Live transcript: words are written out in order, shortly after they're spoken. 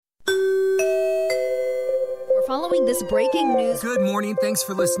Following this breaking news. Good morning. Thanks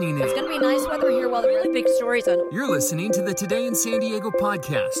for listening in. It's going to be nice weather here while the really big stories on. You're listening to the Today in San Diego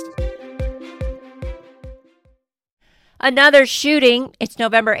podcast. Another shooting. It's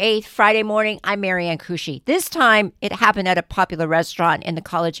November 8th, Friday morning. I'm Marianne Kushi. This time, it happened at a popular restaurant in the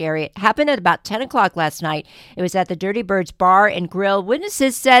College area. It happened at about 10 o'clock last night. It was at the Dirty Birds Bar and Grill.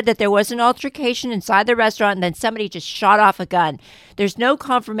 Witnesses said that there was an altercation inside the restaurant and then somebody just shot off a gun. There's no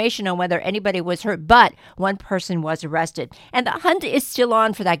confirmation on whether anybody was hurt, but one person was arrested. And the hunt is still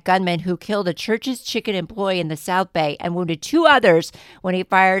on for that gunman who killed a Church's Chicken employee in the South Bay and wounded two others when he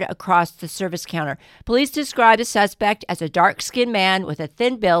fired across the service counter. Police described the suspect as a dark-skinned man with a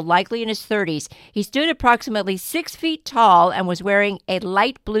thin build, likely in his 30s. He stood approximately 6 feet tall and was wearing a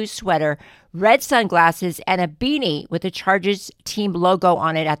light blue sweater, red sunglasses, and a beanie with the Chargers team logo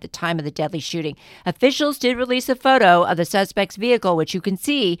on it at the time of the deadly shooting. Officials did release a photo of the suspect's vehicle, which you can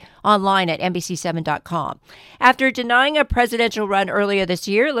see online at NBC7.com. After denying a presidential run earlier this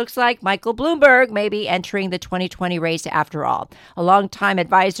year, it looks like Michael Bloomberg may be entering the 2020 race after all. A longtime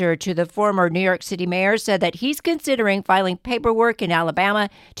advisor to the former New York City mayor said that he's considering filing paperwork in Alabama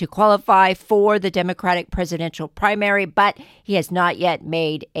to qualify for the Democratic presidential primary, but he has not yet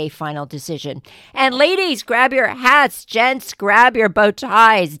made a final decision. And ladies, grab your hats. Gents, grab your bow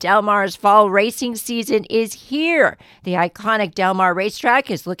ties. Del Mar's fall racing season is here. The iconic Del Mar racetrack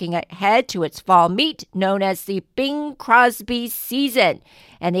is looking ahead to its fall meet known as the Bing Crosby season.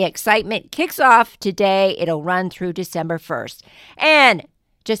 And the excitement kicks off today. It'll run through December 1st. And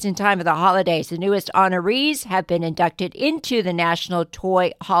just in time for the holidays, the newest honorees have been inducted into the National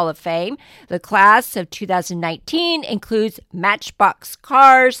Toy Hall of Fame. The class of 2019 includes Matchbox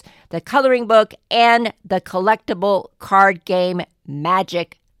Cars, the coloring book, and the collectible card game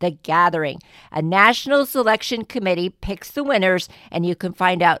Magic the Gathering. A national selection committee picks the winners, and you can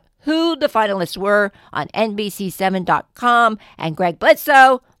find out who the finalists were on NBC7.com. And Greg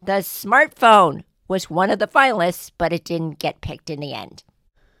Bledsoe, the smartphone, was one of the finalists, but it didn't get picked in the end.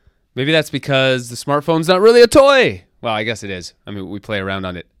 Maybe that's because the smartphone's not really a toy. Well, I guess it is. I mean, we play around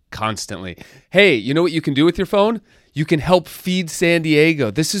on it constantly. Hey, you know what you can do with your phone? You can help feed San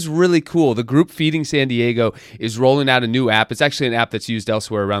Diego. This is really cool. The group Feeding San Diego is rolling out a new app. It's actually an app that's used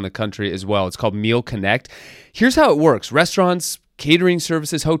elsewhere around the country as well. It's called Meal Connect. Here's how it works. Restaurants, catering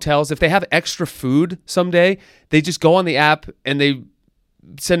services, hotels, if they have extra food someday, they just go on the app and they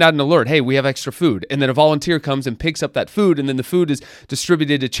send out an alert, hey, we have extra food. And then a volunteer comes and picks up that food, and then the food is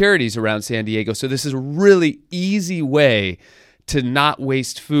distributed to charities around San Diego. So this is a really easy way to not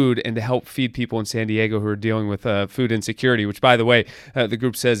waste food and to help feed people in San Diego who are dealing with food insecurity, which, by the way, the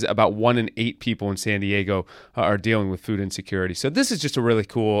group says about 1 in 8 people in San Diego are dealing with food insecurity. So this is just a really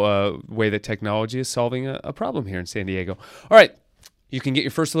cool way that technology is solving a problem here in San Diego. All right, you can get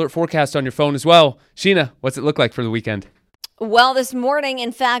your first alert forecast on your phone as well. Sheena, what's it look like for the weekend? Well, this morning,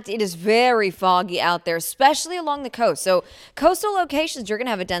 in fact, it is very foggy out there, especially along the coast. So coastal locations, you're going to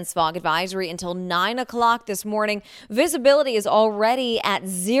have a dense fog advisory until 9 o'clock this morning. Visibility is already at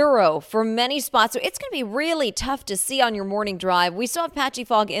 0 for many spots. So it's going to be really tough to see on your morning drive. We still have patchy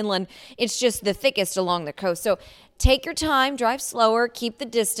fog inland. It's just the thickest along the coast. So take your time, drive slower, keep the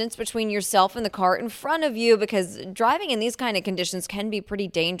distance between yourself and the car in front of you because driving in these kind of conditions can be pretty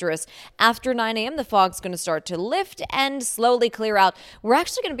dangerous. After 9 a.m., the fog's going to start to lift and slowly clear out. We're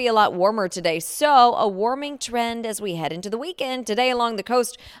actually going to be a lot warmer today, so a warming trend as we head into the weekend. Today along the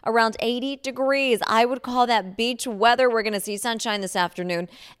coast, around 80 degrees. I would call that beach weather. We're going to see sunshine this afternoon.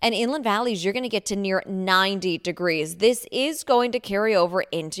 And inland valleys, you're going to get to near 90 degrees. This is going to carry over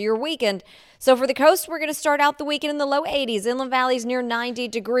into your weekend. So for the coast, we're going to start out the weekend in the low 80s. Inland valleys near 90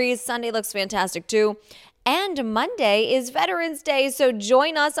 degrees. Sunday looks fantastic too. And Monday is Veterans Day, so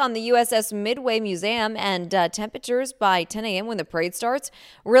join us on the USS Midway Museum and temperatures by 10 a.m. when the parade starts.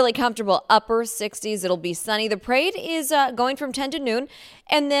 Really comfortable, upper 60s. It'll be sunny. The parade is going from 10 to noon.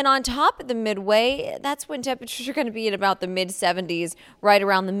 And then on top of the Midway, that's when temperatures are going to be at about the mid-70s, right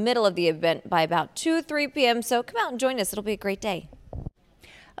around the middle of the event by about 2, 3 p.m. So come out and join us. It'll be a great day.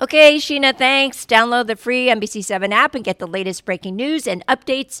 Okay, Sheena, thanks. Download the free NBC7 app and get the latest breaking news and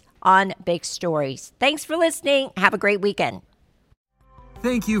updates on big stories. Thanks for listening. Have a great weekend.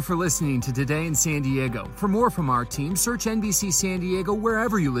 Thank you for listening to Today in San Diego. For more from our team, search NBC San Diego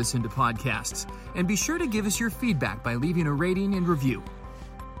wherever you listen to podcasts. And be sure to give us your feedback by leaving a rating and review.